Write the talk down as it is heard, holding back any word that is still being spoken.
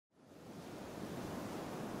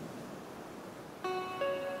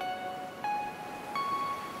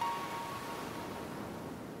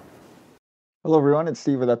Hello everyone, it's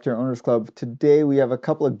Steve with Aptera Owners Club. Today we have a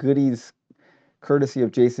couple of goodies courtesy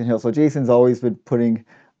of Jason Hill. So Jason's always been putting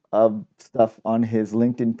stuff on his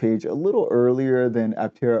LinkedIn page a little earlier than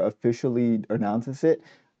Aptera officially announces it,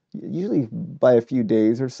 usually by a few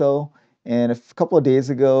days or so. And a couple of days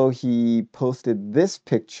ago, he posted this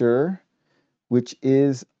picture, which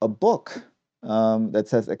is a book that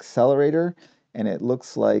says Accelerator, and it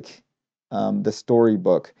looks like the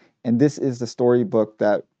storybook. And this is the storybook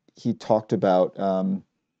that he talked about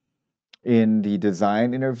in the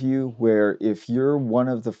design interview, where if you're one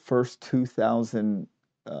of the first 2,000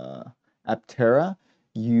 uh, Aptera,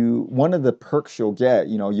 one of the perks you'll get,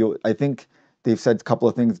 I think they've said a couple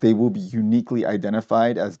of things. They will be uniquely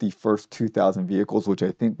identified as the first 2,000 vehicles, which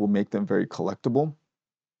I think will make them very collectible.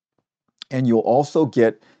 And you'll also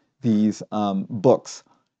get these books.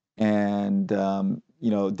 And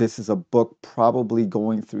this is a book probably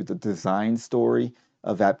going through the design story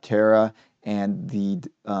of Aptera and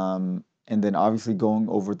and then obviously going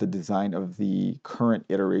over the design of the current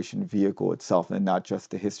iteration vehicle itself and not just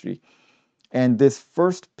the history. And this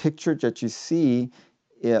first picture that you see,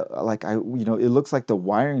 it looks like the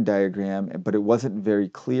wiring diagram, but it wasn't very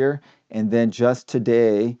clear. And then just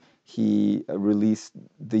today, he released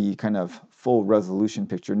the kind of full resolution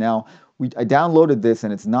picture. Now, I downloaded this,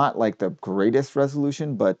 and it's not like the greatest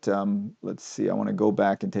resolution, but let's see. I want to go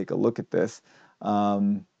back and take a look at this.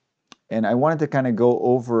 Um, and I wanted to kind of go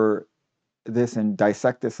over this and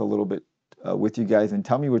dissect this a little bit with you guys and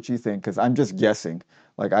tell me what you think, because I'm just guessing.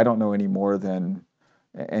 Like, I don't know any more than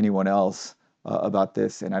anyone else about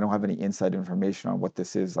this, and I don't have any inside information on what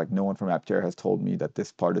this is. Like, no one from Aptera has told me that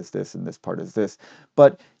this part is this and this part is this.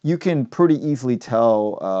 But you can pretty easily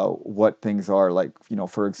tell what things are. Like,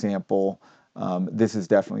 for example, this is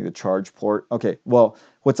definitely the charge port. Okay, well,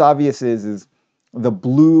 what's obvious is the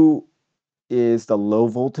blue is the low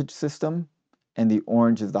voltage system, and the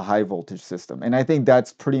orange is the high voltage system. And I think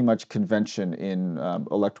that's pretty much convention in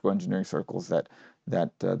electrical engineering circles that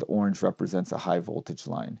the orange represents a high voltage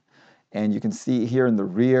line. And you can see here in the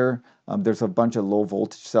rear, there's a bunch of low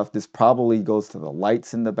voltage stuff. This probably goes to the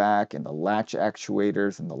lights in the back and the latch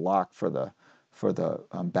actuators and the lock for the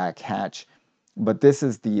back hatch. But this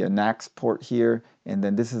is the NACS port here, and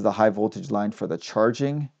then this is the high voltage line for the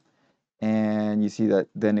charging. And you see that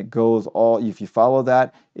then it goes if you follow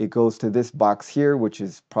that, it goes to this box here, which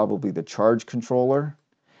is probably the charge controller.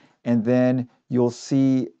 And then you'll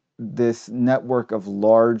see this network of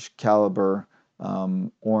large caliber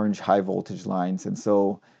orange high voltage lines. And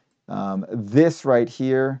so this right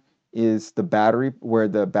here is the battery, where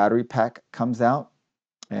the battery pack comes out.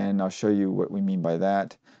 And I'll show you what we mean by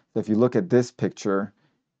that. So if you look at this picture,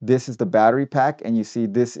 this is the battery pack, and you see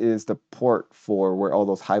this is the port for where all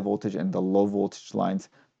those high voltage and the low voltage lines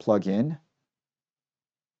plug in.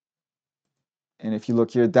 And if you look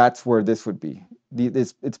here, that's where this would be.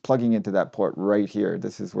 It's plugging into that port right here.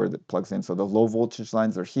 This is where it plugs in. So the low voltage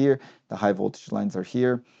lines are here, the high voltage lines are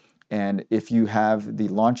here. And if you have the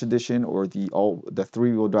launch edition or the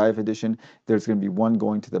three-wheel drive edition, there's going to be one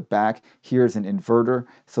going to the back. Here's an inverter.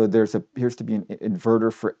 So appears to be an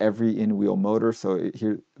inverter for every in-wheel motor. So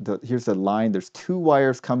here's the line. There's two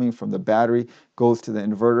wires coming from the battery, goes to the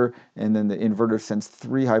inverter, and then the inverter sends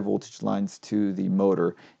three high voltage lines to the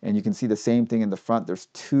motor. And you can see the same thing in the front. There's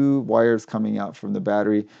two wires coming out from the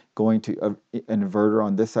battery, going to an inverter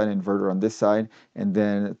on this side, inverter on this side, and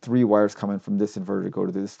then three wires coming from this inverter to go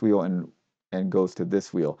to this wheel and goes to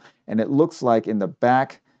this wheel. And it looks like in the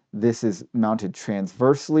back, this is mounted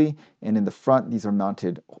transversely, and in the front, these are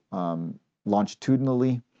mounted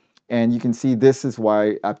longitudinally. And you can see this is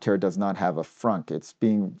why Aptera does not have a frunk. It's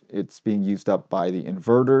being used up by the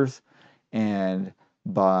inverters and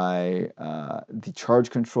by the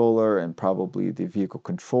charge controller and probably the vehicle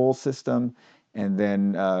control system. And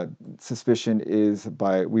then suspicion is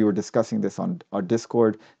we were discussing this on our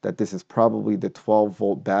Discord, that this is probably the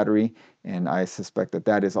 12-volt battery, and I suspect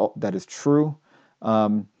that is true.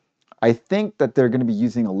 I think that they're going to be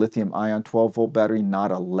using a lithium-ion 12-volt battery, not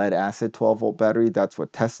a lead-acid 12-volt battery. That's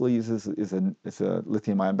what Tesla uses, is a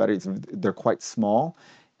lithium-ion battery. They're quite small,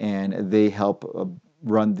 and they help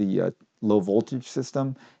run the low-voltage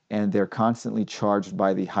system, and they're constantly charged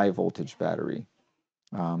by the high-voltage battery.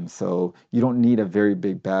 So you don't need a very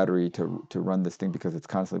big battery to run this thing, because it's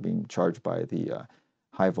constantly being charged by the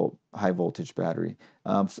high voltage battery.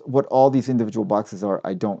 So what all these individual boxes are,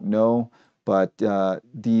 I don't know, but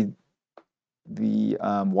the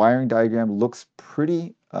wiring diagram looks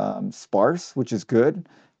pretty sparse, which is good.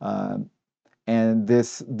 And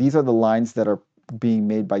these are the lines that are being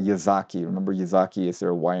made by Yazaki. Remember, Yazaki is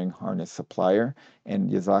their wiring harness supplier, and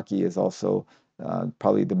Yazaki is also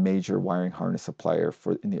probably the major wiring harness supplier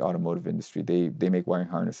for in the automotive industry. They make wiring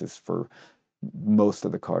harnesses for most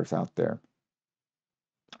of the cars out there.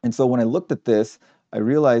 And so when I looked at this, I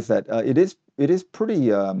realized that it is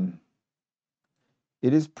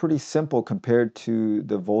pretty simple compared to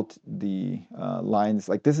the lines.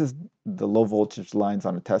 Like this is the low voltage lines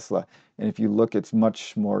on a Tesla, and if you look, it's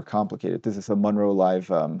much more complicated. This is a Monroe Live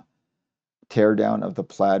teardown of the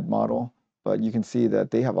Plaid model, but you can see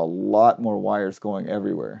that they have a lot more wires going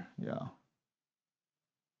everywhere. Yeah.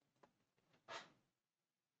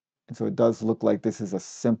 And so it does look like this is a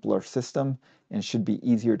simpler system and should be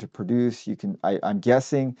easier to produce. I'm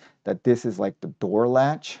guessing that this is like the door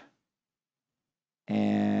latch,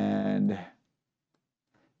 and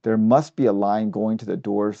there must be a line going to the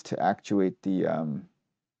doors to actuate the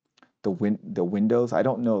windows. I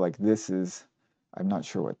don't know, like I'm not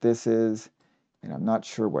sure what this is, and I'm not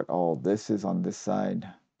sure what all this is on this side.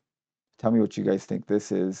 Tell me what you guys think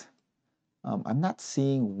this is. I'm not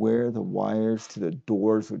seeing where the wires to the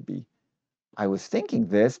doors would be. I was thinking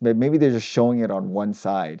this, but maybe they're just showing it on one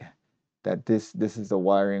side, that this is the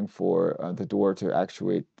wiring for the door to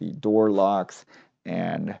actuate the door locks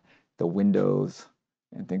and the windows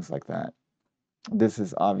and things like that. This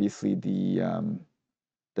is obviously the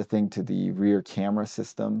thing to the rear camera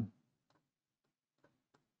system.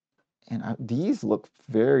 And these look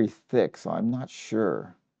very thick, so I'm not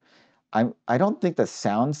sure. I don't think the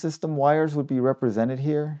sound system wires would be represented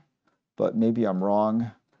here, but maybe I'm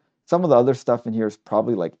wrong. Some of the other stuff in here is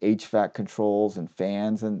probably like HVAC controls and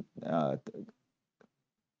fans and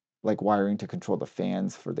like wiring to control the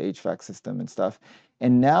fans for the HVAC system and stuff.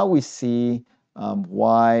 And now we see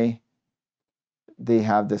why they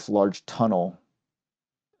have this large tunnel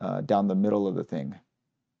down the middle of the thing.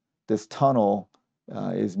 This tunnel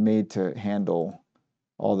is made to handle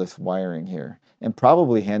all this wiring here and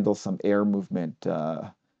probably handle some air movement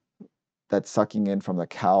that's sucking in from the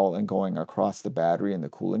cowl and going across the battery and the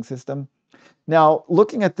cooling system. Now,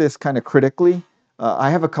 looking at this kind of critically, I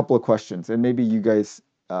have a couple of questions, and maybe you guys,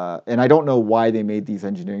 and I don't know why they made these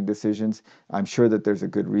engineering decisions. I'm sure that there's a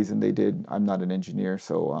good reason they did. I'm not an engineer,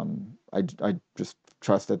 so I just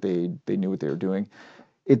trust that they knew what they were doing.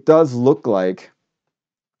 It does look like,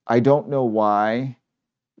 I don't know why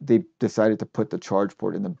they decided to put the charge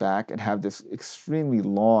port in the back and have this extremely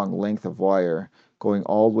long length of wire going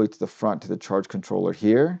all the way to the front to the charge controller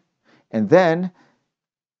here. And then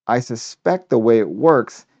I suspect the way it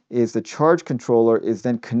works is the charge controller is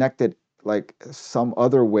then connected like some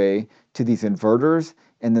other way to these inverters,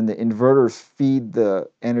 and then the inverters feed the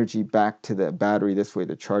energy back to the battery this way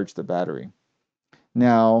to charge the battery.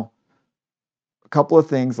 Now, a couple of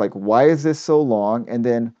things, like why is this so long? And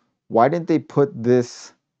then why didn't they put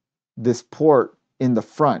this port in the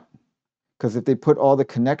front? Because if they put all the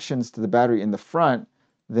connections to the battery in the front,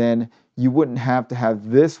 then you wouldn't have to have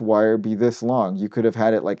this wire be this long. You could have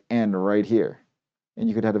had it like end right here, and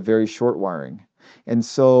you could have a very short wiring. And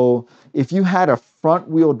so if you had a front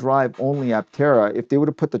wheel drive only Aptera, if they would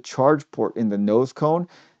have put the charge port in the nose cone,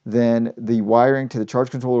 then the wiring to the charge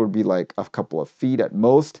controller would be like a couple of feet at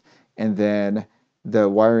most, and then the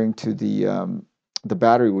wiring to the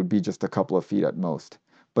battery would be just a couple of feet at most.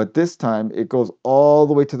 But this time it goes all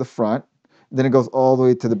the way to the front, then it goes all the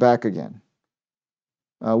way to the back again,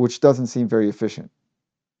 which doesn't seem very efficient.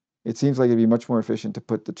 It seems like it'd be much more efficient to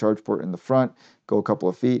put the charge port in the front, go a couple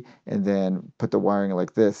of feet, and then put the wiring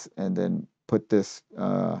like this, and then put the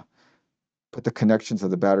connections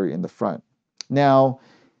of the battery in the front. Now,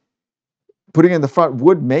 putting it in the front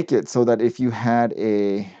would make it so that if you had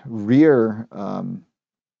a rear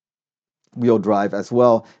wheel drive as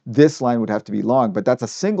well, this line would have to be long, but that's a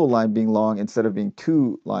single line being long instead of being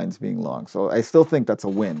two lines being long. So I still think that's a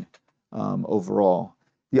win overall.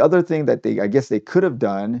 The other thing that I guess they could have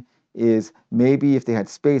done is maybe if they had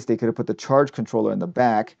space, they could have put the charge controller in the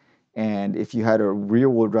back, and if you had a rear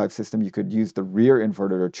wheel drive system, you could use the rear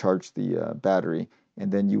inverter to charge the battery, and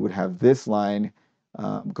then you would have this line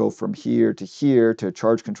go from here to a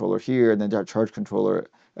charge controller here, and then that charge controller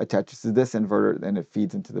attaches to this inverter, and it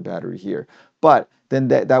feeds into the battery here. But then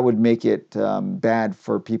that would make it bad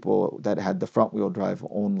for people that had the front wheel drive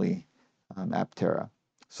only Aptera.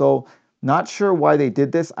 So not sure why they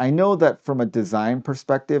did this. I know that from a design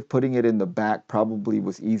perspective, putting it in the back probably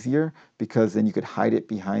was easier because then you could hide it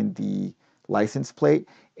behind the license plate,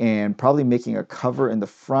 and probably making a cover in the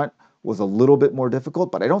front was a little bit more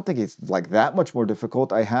difficult, but I don't think it's like that much more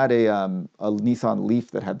difficult. I had a Nissan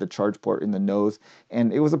Leaf that had the charge port in the nose,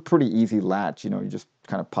 and it was a pretty easy latch. You just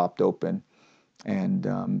kind of popped open, and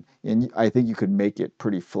I think you could make it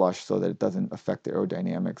pretty flush so that it doesn't affect the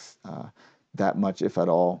aerodynamics that much, if at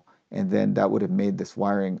all. and then that would have made this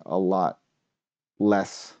wiring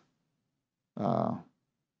less, uh,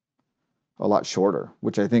 a lot shorter,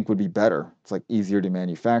 which I think would be better. It's like easier to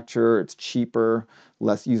manufacture, it's cheaper,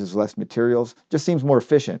 uses less materials, just seems more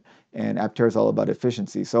efficient. And Aptera is all about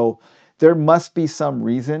efficiency. So there must be some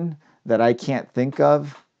reason that I can't think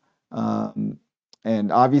of. Um,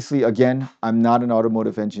 and obviously, again, I'm not an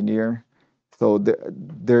automotive engineer, so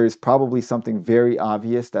there's probably something very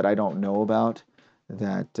obvious that I don't know about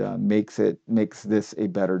that makes this a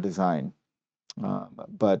better design.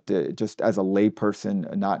 But just as a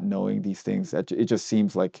layperson, not knowing these things, it just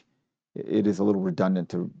seems like it is a little redundant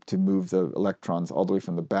to move the electrons all the way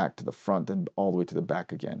from the back to the front and all the way to the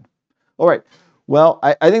back again. All right. Well,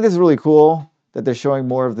 I think this is really cool that they're showing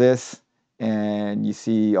more of this, and you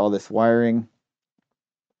see all this wiring,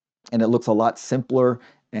 and it looks a lot simpler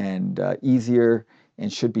and easier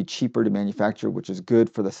and should be cheaper to manufacture, which is good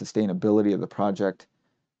for the sustainability of the project.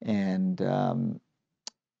 And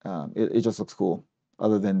it just looks cool.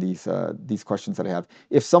 Other than these questions that I have,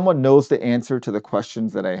 if someone knows the answer to the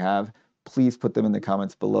questions that I have, please put them in the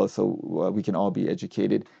comments below so we can all be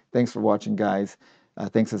educated. Thanks for watching, guys.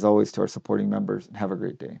 Thanks as always to our supporting members, and have a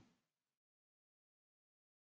great day.